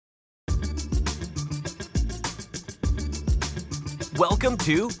Welcome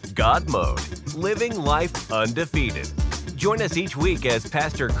to God Mode, living life undefeated. Join us each week as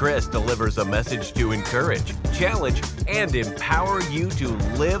Pastor Chris delivers a message to encourage, challenge, and empower you to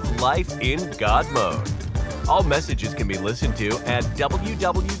live life in God Mode. All messages can be listened to at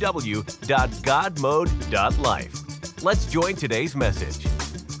www.godmode.life. Let's join today's message.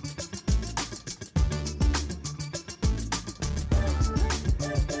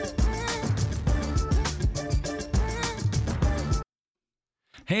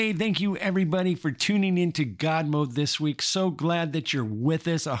 Hey, thank you everybody for tuning into God Mode this week. So glad that you're with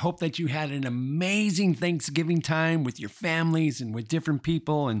us. I hope that you had an amazing Thanksgiving time with your families and with different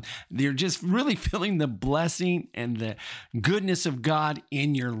people, and you're just really feeling the blessing and the goodness of God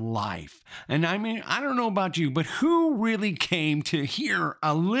in your life. And I mean, I don't know about you, but who really came to hear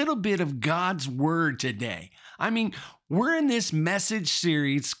a little bit of God's word today? I mean, we're in this message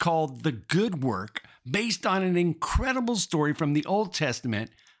series called The Good Work, based on an incredible story from the Old Testament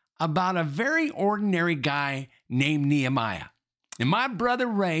about a very ordinary guy named Nehemiah. And my brother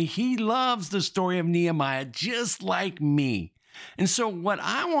Ray, he loves the story of Nehemiah just like me. And so what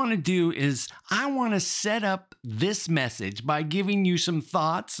I want to do is I want to set up this message by giving you some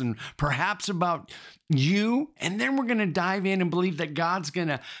thoughts and perhaps about you, and then we're going to dive in and believe that God's going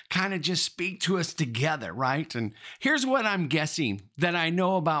to kind of just speak to us together, right? And here's what I'm guessing that I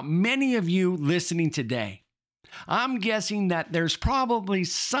know about many of you listening today. I'm guessing that there's probably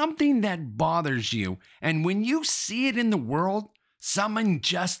something that bothers you, and when you see it in the world, some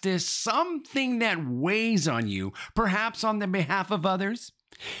injustice, something that weighs on you, perhaps on the behalf of others.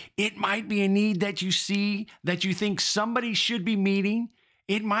 It might be a need that you see that you think somebody should be meeting.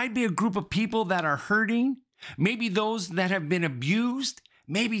 It might be a group of people that are hurting, maybe those that have been abused,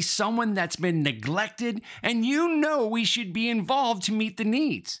 maybe someone that's been neglected, and you know we should be involved to meet the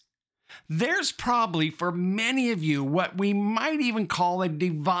needs. There's probably for many of you what we might even call a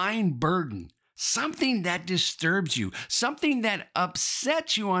divine burden. Something that disturbs you, something that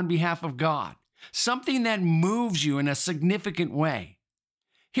upsets you on behalf of God, something that moves you in a significant way.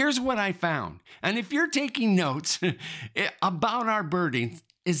 Here's what I found, and if you're taking notes about our burden,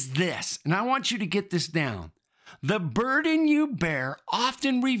 is this, and I want you to get this down. The burden you bear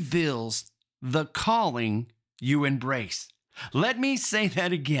often reveals the calling you embrace. Let me say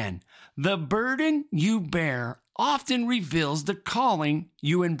that again. The burden you bear often reveals the calling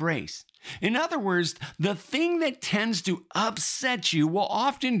you embrace. In other words, the thing that tends to upset you will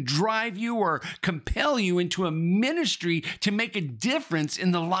often drive you or compel you into a ministry to make a difference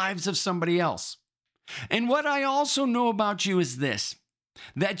in the lives of somebody else. And what I also know about you is this,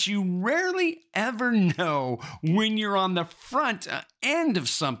 that you rarely ever know when you're on the front end of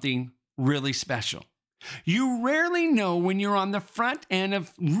something really special. You rarely know when you're on the front end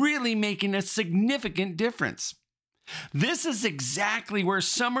of really making a significant difference. This is exactly where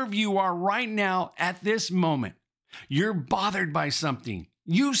some of you are right now at this moment. You're bothered by something.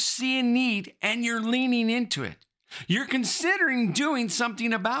 You see a need and you're leaning into it. You're considering doing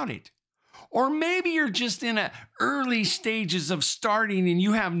something about it. Or maybe you're just in the early stages of starting and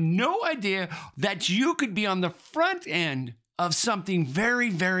you have no idea that you could be on the front end of something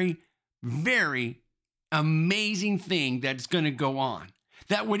very, very, very amazing thing that's going to go on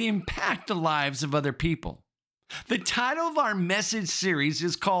that would impact the lives of other people. The title of our message series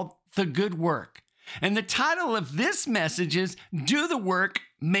is called The Good Work. And the title of this message is Do the Work,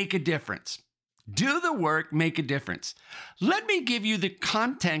 Make a Difference. Do the work, make a difference. Let me give you the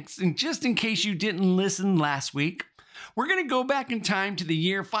context, and just in case you didn't listen last week, we're going to go back in time to the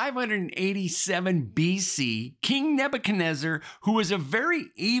year 587 BC. King Nebuchadnezzar, who was a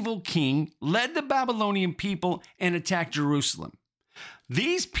very evil king, led the Babylonian people and attacked Jerusalem.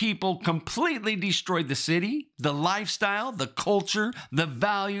 These people completely destroyed the city, the lifestyle, the culture, the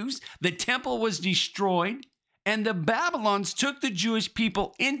values. The temple was destroyed, and the Babylons took the Jewish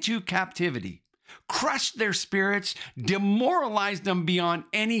people into captivity, crushed their spirits, demoralized them beyond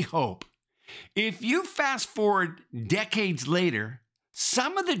any hope. If you fast forward decades later,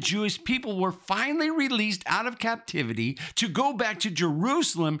 some of the Jewish people were finally released out of captivity to go back to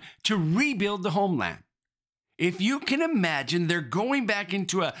Jerusalem to rebuild the homeland. If you can imagine, they're going back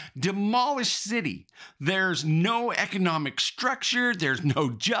into a demolished city. There's no economic structure, there's no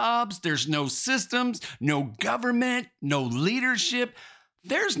jobs, there's no systems, no government, no leadership.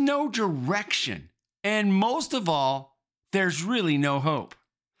 There's no direction. And most of all, there's really no hope.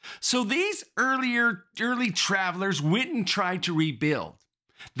 So these early travelers went and tried to rebuild.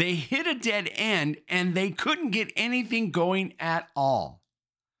 They hit a dead end and they couldn't get anything going at all.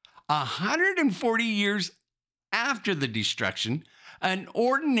 140 years after the destruction, an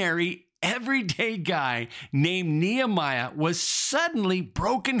ordinary everyday guy named Nehemiah was suddenly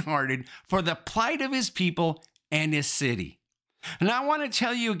brokenhearted for the plight of his people and his city. And I want to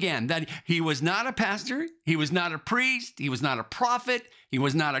tell you again that he was not a pastor, he was not a priest, he was not a prophet, he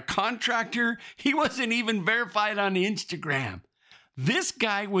was not a contractor, he wasn't even verified on Instagram. This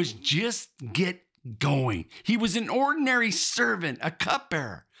guy was just get going. He was an ordinary servant, a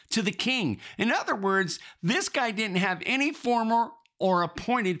cupbearer to the king. In other words, this guy didn't have any formal or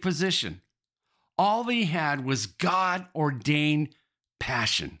appointed position. All he had was God-ordained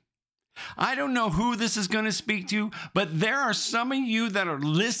passion. I don't know who this is going to speak to, but there are some of you that are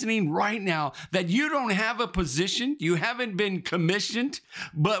listening right now that you don't have a position, you haven't been commissioned,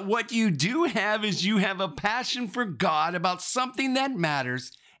 but what you do have is you have a passion for God about something that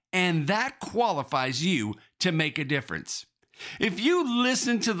matters, and that qualifies you to make a difference. If you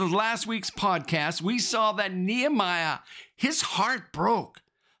listened to the last week's podcast, we saw that Nehemiah, his heart broke.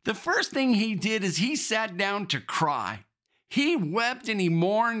 The first thing he did is he sat down to cry. He wept and he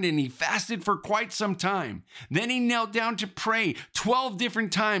mourned and he fasted for quite some time. Then he knelt down to pray 12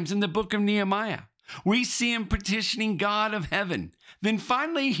 different times in the book of Nehemiah. We see him petitioning God of heaven. Then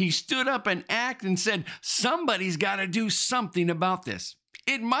finally he stood up and acted and said, somebody's got to do something about this.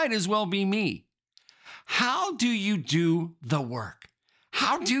 It might as well be me. How do you do the work?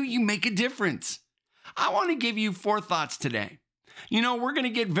 How do you make a difference? I want to give you 4 thoughts today. You know, we're going to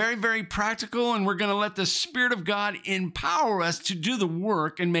get very, very practical, and we're going to let the Spirit of God empower us to do the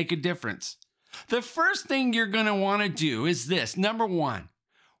work and make a difference. The first thing you're going to want to do is this. Number 1,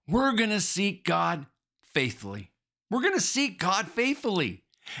 we're going to seek God faithfully. We're going to seek God faithfully.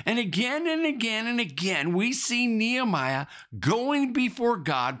 And again and again and again, we see Nehemiah going before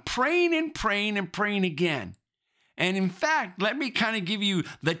God, praying and praying and praying again. And in fact, let me kind of give you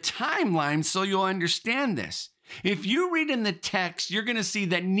the timeline so you'll understand this. If you read in the text, you're going to see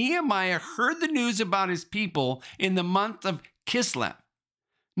that Nehemiah heard the news about his people in the month of Kislev.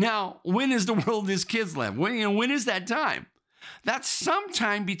 Now, when is the world is Kislev? When is that time? That's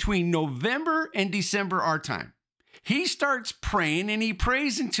sometime between November and December our time. He starts praying and he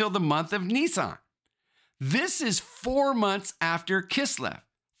prays until the month of Nisan. This is 4 months after Kislev.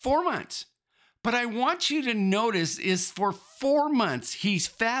 4 months. But I want you to notice is for 4 months, he's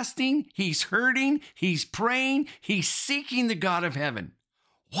fasting, he's hurting, he's praying, he's seeking the God of heaven.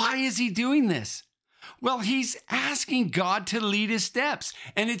 Why is he doing this? Well, he's asking God to lead his steps,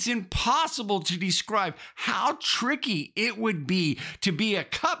 and it's impossible to describe how tricky it would be to be a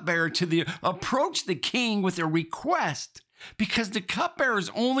cupbearer to approach the king with a request, because the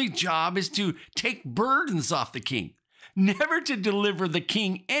cupbearer's only job is to take burdens off the king, never to deliver the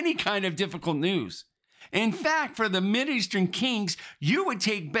king any kind of difficult news. In fact, for the Mideastern kings, you would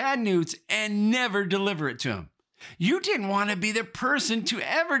take bad news and never deliver it to him. You didn't want to be the person to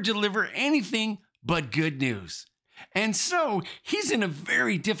ever deliver anything but good news. And so he's in a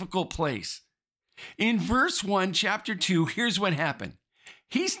very difficult place. In verse 1, chapter 2, here's what happened.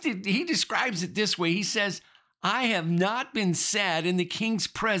 He describes it this way. He says, I have not been sad in the king's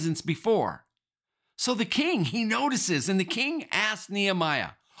presence before. So the king, he notices, and the king asks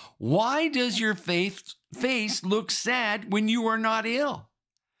Nehemiah, why does your face look sad when you are not ill?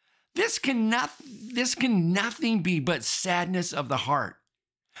 This can nothing be but sadness of the heart.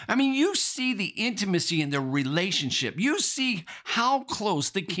 I mean, you see the intimacy and the relationship. You see how close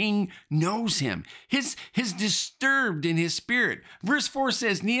the king knows him. His disturbed in his spirit. Verse 4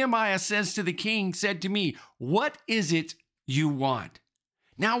 says, Nehemiah says to the king, said to me, what is it you want?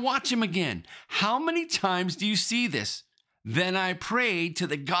 Now watch him again. How many times do you see this? Then I prayed to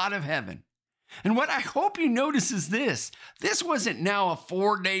the God of heaven. And what I hope you notice is this. This wasn't now a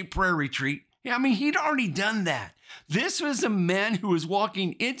 4-day prayer retreat. I mean, he'd already done that. This was a man who was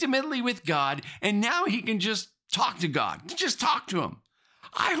walking intimately with God, and now he can just talk to God, just talk to him.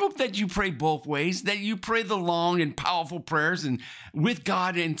 I hope that you pray both ways, that you pray the long and powerful prayers and with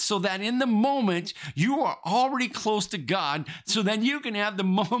God, and so that in the moment you are already close to God, so that you can have the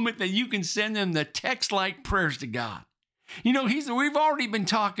moment that you can send them the text-like prayers to God. You know, we've already been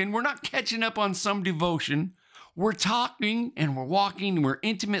talking. We're not catching up on some devotion. We're talking and we're walking and we're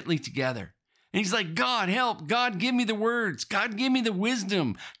intimately together. And he's like, God, help. God, give me the words. God, give me the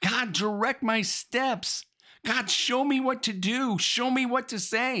wisdom. God, direct my steps. God, show me what to do. Show me what to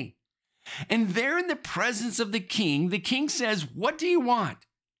say. And there in the presence of the king says, what do you want?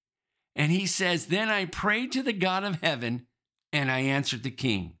 And he says, then I prayed to the God of heaven and I answered the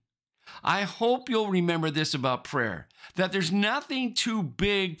king. I hope you'll remember this about prayer, that there's nothing too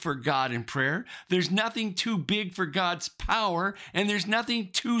big for God in prayer. There's nothing too big for God's power, and there's nothing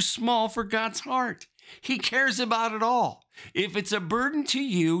too small for God's heart. He cares about it all. If it's a burden to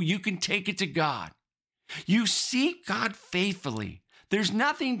you, you can take it to God. You seek God faithfully. There's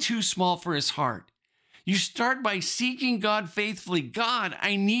nothing too small for his heart. You start by seeking God faithfully. God,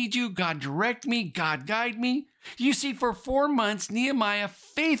 I need you. God, direct me. God, guide me. You see, for 4 months, Nehemiah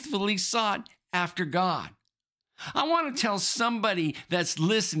faithfully sought after God. I want to tell somebody that's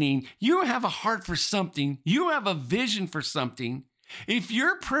listening, you have a heart for something. You have a vision for something. If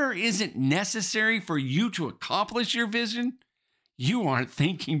your prayer isn't necessary for you to accomplish your vision, you aren't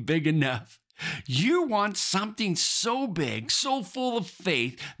thinking big enough. You want something so big, so full of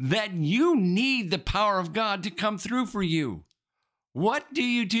faith that you need the power of God to come through for you. What do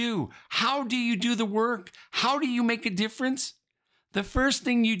you do? How do you do the work? How do you make a difference? The first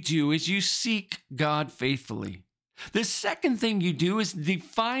thing you do is you seek God faithfully. The second thing you do is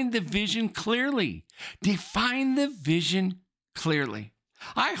define the vision clearly. Define the vision clearly.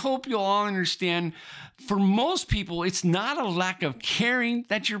 I hope you'll all understand, for most people, it's not a lack of caring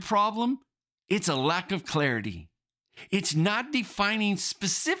that's your problem. It's a lack of clarity. It's not defining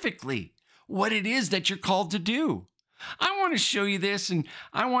specifically what it is that you're called to do. I want to show you this, and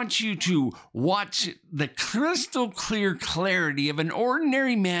I want you to watch the crystal clear clarity of an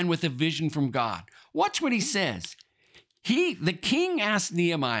ordinary man with a vision from God. Watch what he says. The king asked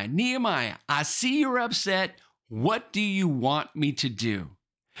Nehemiah, Nehemiah, I see you're upset. What do you want me to do?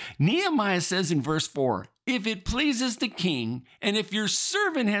 Nehemiah says in verse 4, if it pleases the king, and if your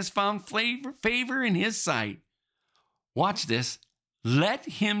servant has found favor in his sight, watch this, let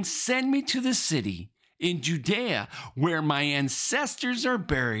him send me to the city in Judea where my ancestors are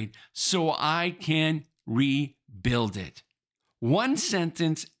buried so I can rebuild it. One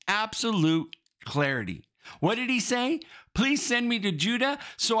sentence, absolute clarity. What did he say? Please send me to Judah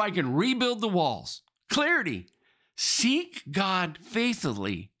so I can rebuild the walls. Clarity. Seek God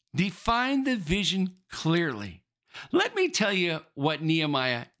faithfully. Define the vision clearly. Let me tell you what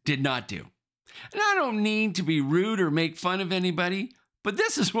Nehemiah did not do. And I don't mean to be rude or make fun of anybody, but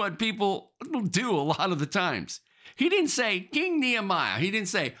this is what people do a lot of the times. He didn't say, King Nehemiah, he didn't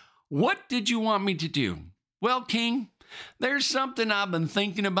say, what did you want me to do? Well, King, there's something I've been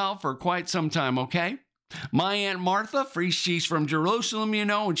thinking about for quite some time, okay? My Aunt Martha, she's from Jerusalem,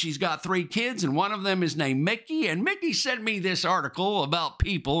 and she's got 3 kids, and one of them is named Mickey, and Mickey sent me this article about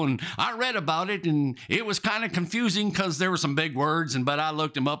people, and I read about it, and it was kind of confusing because there were some big words, but I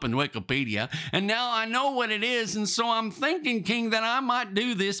looked them up in Wikipedia, and now I know what it is, and so I'm thinking, King, that I might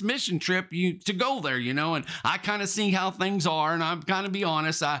do this mission trip to go there, and I kind of see how things are, and I'm kind of be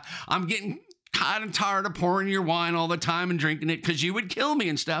honest, I'm getting kind of tired of pouring your wine all the time and drinking it because you would kill me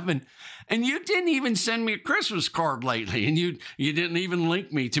and stuff. And you didn't even send me a Christmas card lately. And you didn't even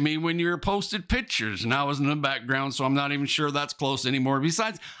link me to me when you were posted pictures. And I was in the background, so I'm not even sure that's close anymore.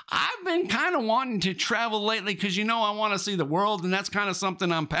 Besides, I've been kind of wanting to travel lately because, I want to see the world. And that's kind of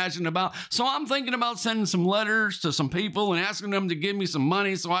something I'm passionate about. So I'm thinking about sending some letters to some people and asking them to give me some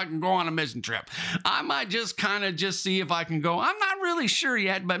money so I can go on a mission trip. I might just see if I can go. I'm not really sure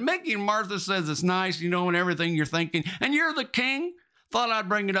yet, but Mickey and Martha says it's nice, and everything you're thinking. And you're the king. Thought I'd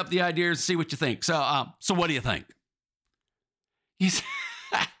bring it up the idea and see what you think. So what do you think?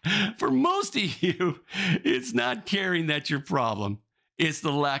 For most of you, it's not caring that's your problem. It's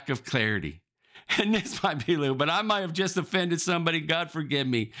the lack of clarity. And this might be a little, but I might have just offended somebody. God forgive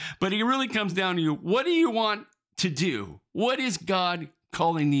me. But it really comes down to you. What do you want to do? What is God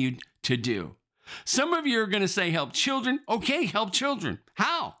calling you to do? Some of you are going to say help children. Okay, help children.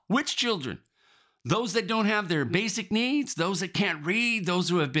 How? Which children? Those that don't have their basic needs, those that can't read, those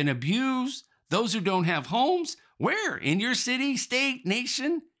who have been abused, those who don't have homes. Where? In your city, state,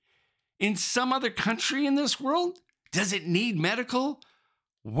 nation? In some other country in this world? Does it need medical?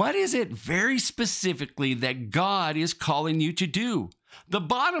 What is it very specifically that God is calling you to do? The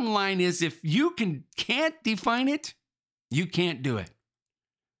bottom line is if you can't define it, you can't do it.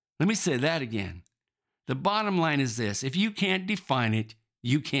 Let me say that again. The bottom line is this. If you can't define it,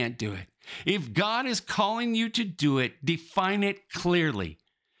 you can't do it. If God is calling you to do it, define it clearly.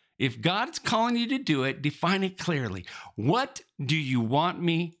 If God's calling you to do it, define it clearly. What do you want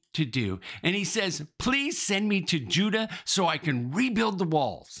me to do? And he says, please send me to Judah so I can rebuild the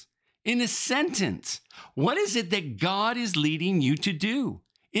walls. In a sentence, what is it that God is leading you to do?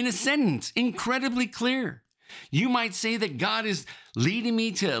 In a sentence, incredibly clear. You might say that God is leading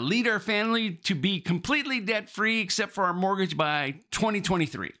me to lead our family to be completely debt-free except for our mortgage by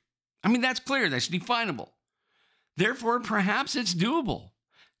 2023. That's clear. That's definable. Therefore, perhaps it's doable.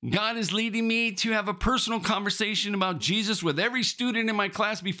 God is leading me to have a personal conversation about Jesus with every student in my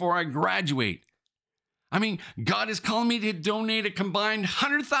class before I graduate. I mean, God is calling me to donate a combined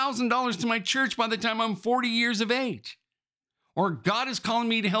 $100,000 to my church by the time I'm 40 years of age. Or God is calling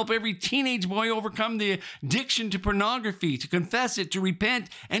me to help every teenage boy overcome the addiction to pornography, to confess it, to repent,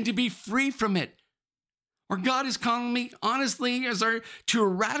 and to be free from it. Or God is calling me, honestly, to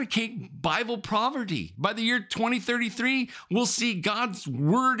eradicate Bible poverty. By the year 2033, we'll see God's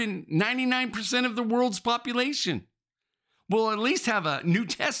word in 99% of the world's population. We'll at least have a New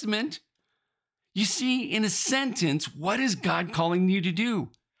Testament. You see, in a sentence, what is God calling you to do?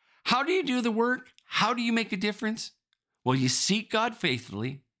 How do you do the work? How do you make a difference? Well, you seek God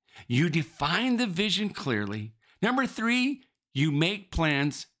faithfully. You define the vision clearly. Number 3, you make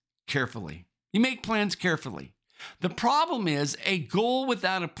plans carefully. You make plans carefully. The problem is a goal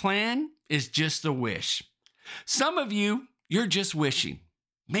without a plan is just a wish. Some of you, you're just wishing.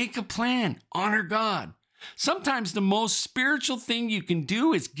 Make a plan. Honor God. Sometimes the most spiritual thing you can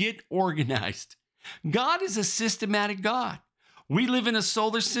do is get organized. God is a systematic God. We live in a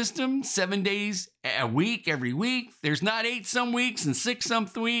solar system, 7 days a week, every week. There's not 8 some weeks and 6 some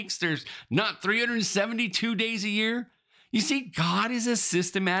weeks. There's not 372 days a year. You see, God is a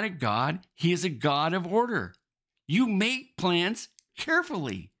systematic God. He is a God of order. You make plans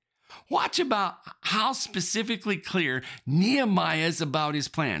carefully. Watch about how specifically clear Nehemiah is about his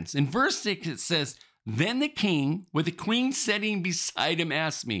plans. In verse 6, it says, "Then the king, with the queen sitting beside him,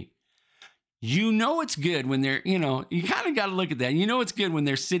 asked me." You know it's good when they're, you kind of got to look at that. You know it's good when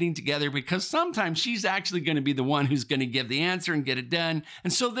they're sitting together because sometimes she's actually going to be the one who's going to give the answer and get it done.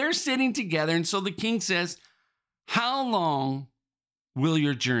 And so they're sitting together. And so the king says, "How long will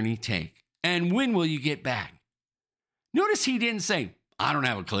your journey take? And when will you get back?" Notice he didn't say, "I don't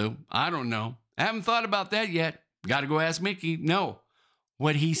have a clue. I don't know. I haven't thought about that yet. Got to go ask Mickey." No.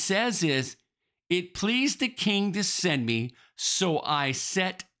 What he says is, "It pleased the king to send me, so I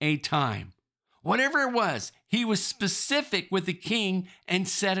set a time." Whatever it was, he was specific with the king and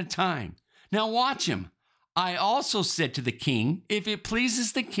set a time. Now watch him. "I also said to the king, if it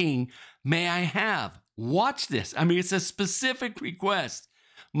pleases the king, may I have," watch this. I mean, it's a specific request.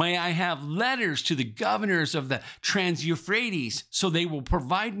 "May I have letters to the governors of the Trans-Euphrates so they will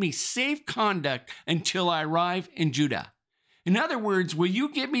provide me safe conduct until I arrive in Judah." In other words, will you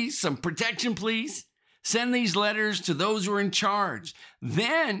give me some protection, please? Send these letters to those who are in charge.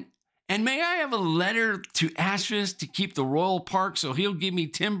 And may I have a letter to Ashus to keep the royal park so he'll give me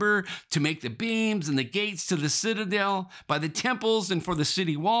timber to make the beams and the gates to the citadel by the temples and for the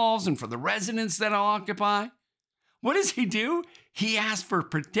city walls and for the residence that I'll occupy? What does he do? He asks for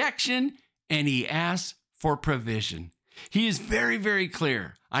protection and he asks for provision. He is very, very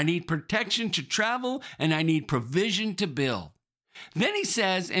clear. I need protection to travel and I need provision to build. Then he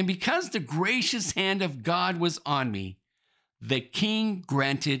says, "And because the gracious hand of God was on me, the king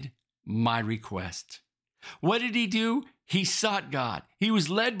granted my request." What did he do? He sought God. He was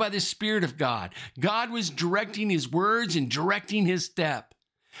led by the Spirit of God. God was directing his words and directing his step.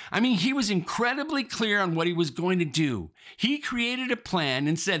 I mean, he was incredibly clear on what he was going to do. He created a plan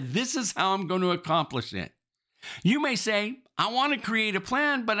and said, "This is how I'm going to accomplish it." You may say, "I want to create a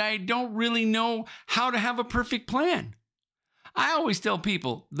plan, but I don't really know how to have a perfect plan." I always tell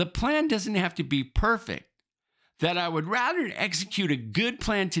people, the plan doesn't have to be perfect. That I would rather execute a good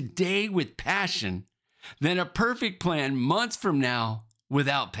plan today with passion than a perfect plan months from now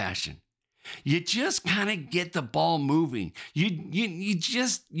without passion. You just kind of get the ball moving.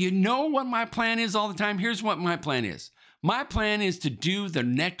 You know what my plan is all the time. Here's what my plan is. My plan is to do the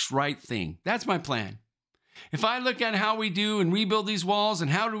next right thing. That's my plan. If I look at how we do and rebuild these walls and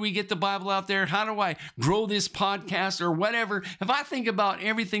how do we get the Bible out there, how do I grow this podcast or whatever, if I think about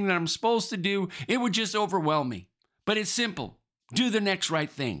everything that I'm supposed to do, it would just overwhelm me. But it's simple. Do the next right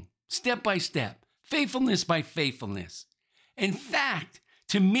thing, step by step, faithfulness by faithfulness. In fact,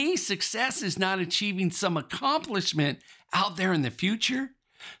 to me, success is not achieving some accomplishment out there in the future.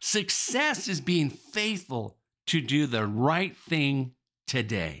 Success is being faithful to do the right thing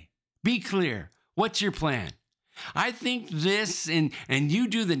today. Be clear. What's your plan? I think this, and you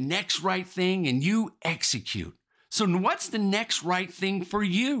do the next right thing and you execute. So what's the next right thing for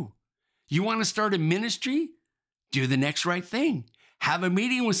you? You want to start a ministry? Do the next right thing. Have a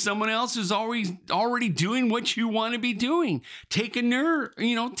meeting with someone else who's already doing what you want to be doing. Take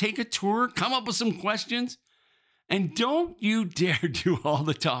a tour, come up with some questions. And don't you dare do all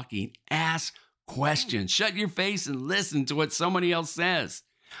the talking. Ask questions. Shut your face and listen to what somebody else says.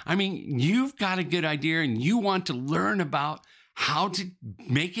 I mean, you've got a good idea and you want to learn about how to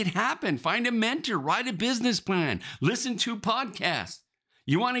make it happen. Find a mentor, write a business plan, listen to podcasts.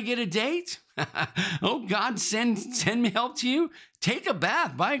 You want to get a date? Oh, God, send me help to you? Take a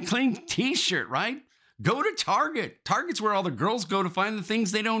bath, buy a clean t-shirt, right? Go to Target. Target's where all the girls go to find the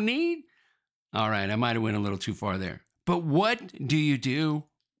things they don't need. All right, I might have went a little too far there. But what do?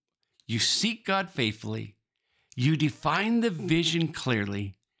 You seek God faithfully. You define the vision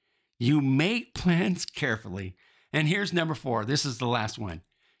clearly. You make plans carefully. And here's number 4. This is the last one.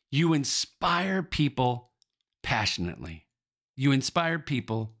 You inspire people passionately. You inspire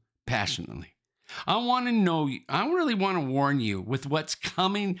people passionately. I really want to warn you with what's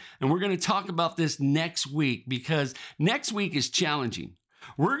coming, and we're going to talk about this next week because next week is challenging.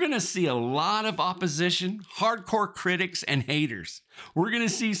 We're going to see a lot of opposition, hardcore critics, and haters. We're going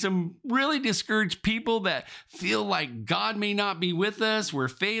to see some really discouraged people that feel like God may not be with us. We're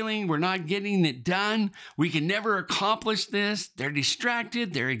failing. We're not getting it done. We can never accomplish this. They're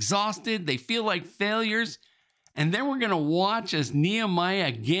distracted. They're exhausted. They feel like failures. And then we're going to watch as Nehemiah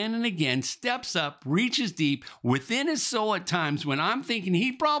again and again steps up, reaches deep within his soul at times when I'm thinking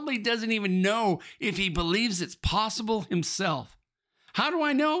he probably doesn't even know if he believes it's possible himself. How do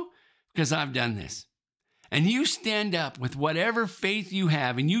I know? Because I've done this. And you stand up with whatever faith you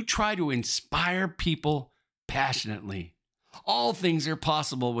have and you try to inspire people passionately. All things are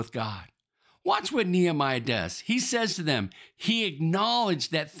possible with God. Watch what Nehemiah does. He says to them, he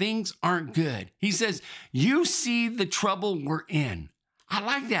acknowledged that things aren't good. He says, you see the trouble we're in. I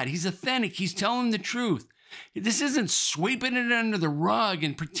like that. He's authentic. He's telling the truth. This isn't sweeping it under the rug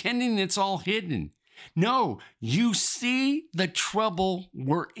and pretending it's all hidden. No, you see the trouble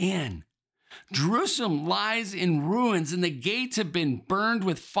we're in. Jerusalem lies in ruins and the gates have been burned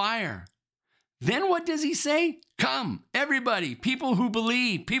with fire. Then what does he say? Come, everybody, people who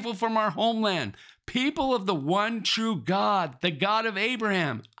believe, people from our homeland, people of the one true God, the God of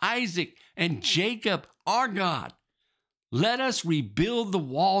Abraham, Isaac, and Jacob, our God. Let us rebuild the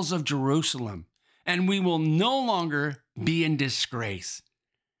walls of Jerusalem, and we will no longer be in disgrace.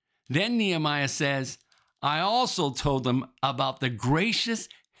 Then Nehemiah says, I also told them about the gracious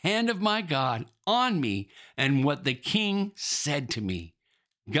hand of my God on me and what the king said to me.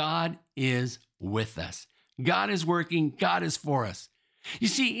 God is with us. God is working. God is for us. You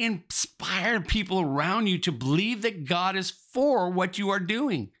see, inspire people around you to believe that God is for what you are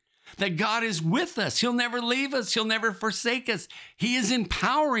doing, that God is with us. He'll never leave us. He'll never forsake us. He is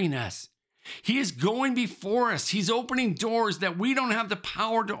empowering us. He is going before us. He's opening doors that we don't have the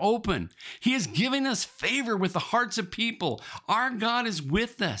power to open. He is giving us favor with the hearts of people. Our God is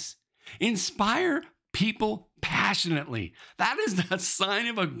with us. Inspire people passionately. That is the sign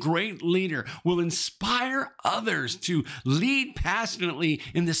of a great leader. Will inspire others to lead passionately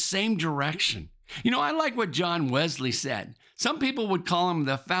in the same direction. You know, I like what John Wesley said. Some people would call him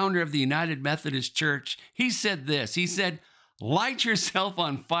the founder of the United Methodist Church. He said this. He said, light yourself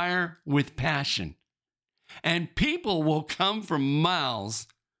on fire with passion, and people will come from miles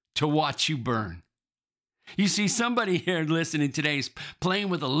to watch you burn. You see, somebody here listening today is playing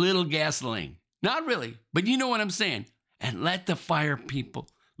with a little gasoline. Not really, but you know what I'm saying. And let the fire, people,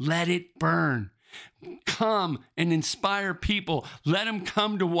 let it burn. Come and inspire people. Let them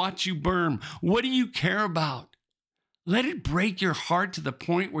come to watch you burn. What do you care about? Let it break your heart to the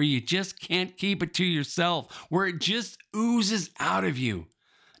point where you just can't keep it to yourself, where it just oozes out of you.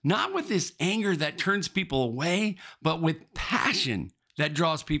 Not with this anger that turns people away, but with passion that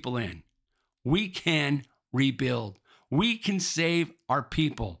draws people in. We can rebuild. We can save our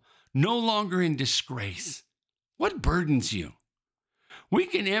people. No longer in disgrace. What burdens you? We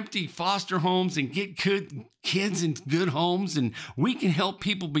can empty foster homes and get good kids in good homes, and we can help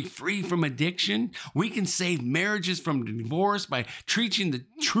people be free from addiction. We can save marriages from divorce by preaching the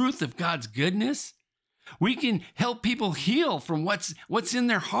truth of God's goodness. We can help people heal from what's in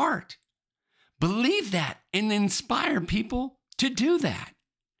their heart. Believe that and inspire people to do that.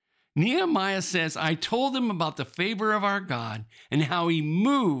 Nehemiah says, I told them about the favor of our God and how he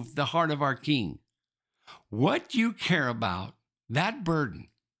moved the heart of our king. What you care about, that burden,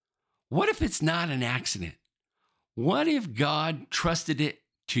 what if it's not an accident? What if God trusted it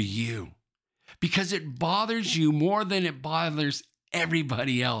to you? Because it bothers you more than it bothers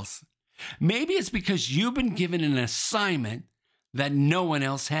everybody else. Maybe it's because you've been given an assignment that no one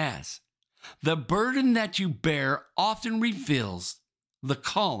else has. The burden that you bear often reveals the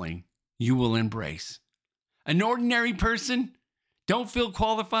calling you will embrace. An ordinary person, don't feel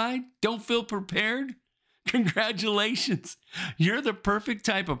qualified, don't feel prepared. Congratulations. You're the perfect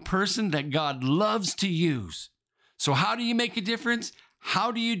type of person that God loves to use. So how do you make a difference?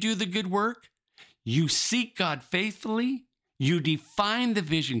 How do you do the good work? You seek God faithfully. You define the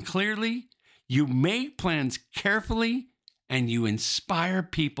vision clearly. You make plans carefully, and you inspire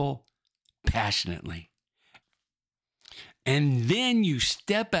people passionately. And then you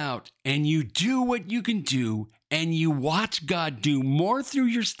step out and you do what you can do, and you watch God do more through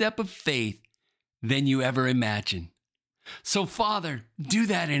your step of faith than you ever imagined. So, Father, do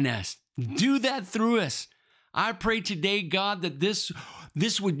that in us. Do that through us. I pray today, God, that this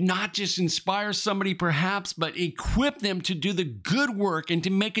would not just inspire somebody perhaps, but equip them to do the good work and to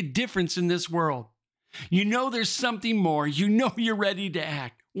make a difference in this world. You know there's something more. You know you're ready to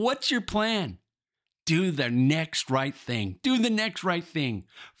act. What's your plan? Do the next right thing. Do the next right thing.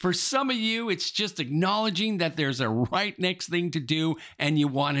 For some of you, it's just acknowledging that there's a right next thing to do and you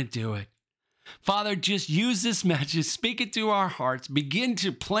want to do it. Father, just use this message, speak it to our hearts, begin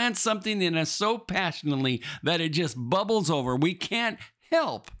to plant something in us so passionately that it just bubbles over. We can't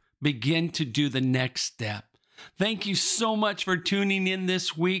help begin to do the next step. Thank you so much for tuning in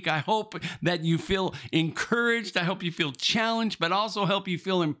this week. I hope that you feel encouraged. I hope you feel challenged, but also help you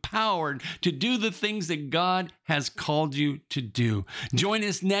feel empowered to do the things that God has called you to do. Join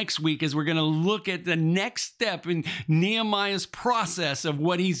us next week as we're going to look at the next step in Nehemiah's process of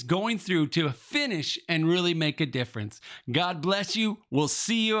what he's going through to finish and really make a difference. God bless you. We'll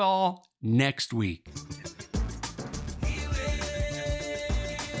see you all next week.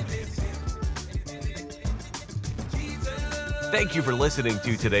 Thank you for listening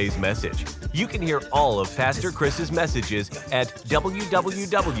to today's message. You can hear all of Pastor Chris's messages at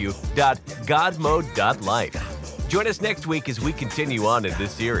www.godmode.life. Join us next week as we continue on in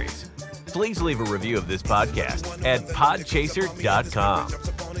this series. Please leave a review of this podcast at podchaser.com.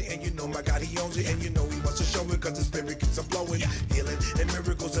 My God, he owns it, and you know he wants to show it, 'cause the spirit keeps on flowing. Healing and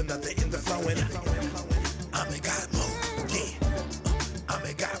miracles are nothing.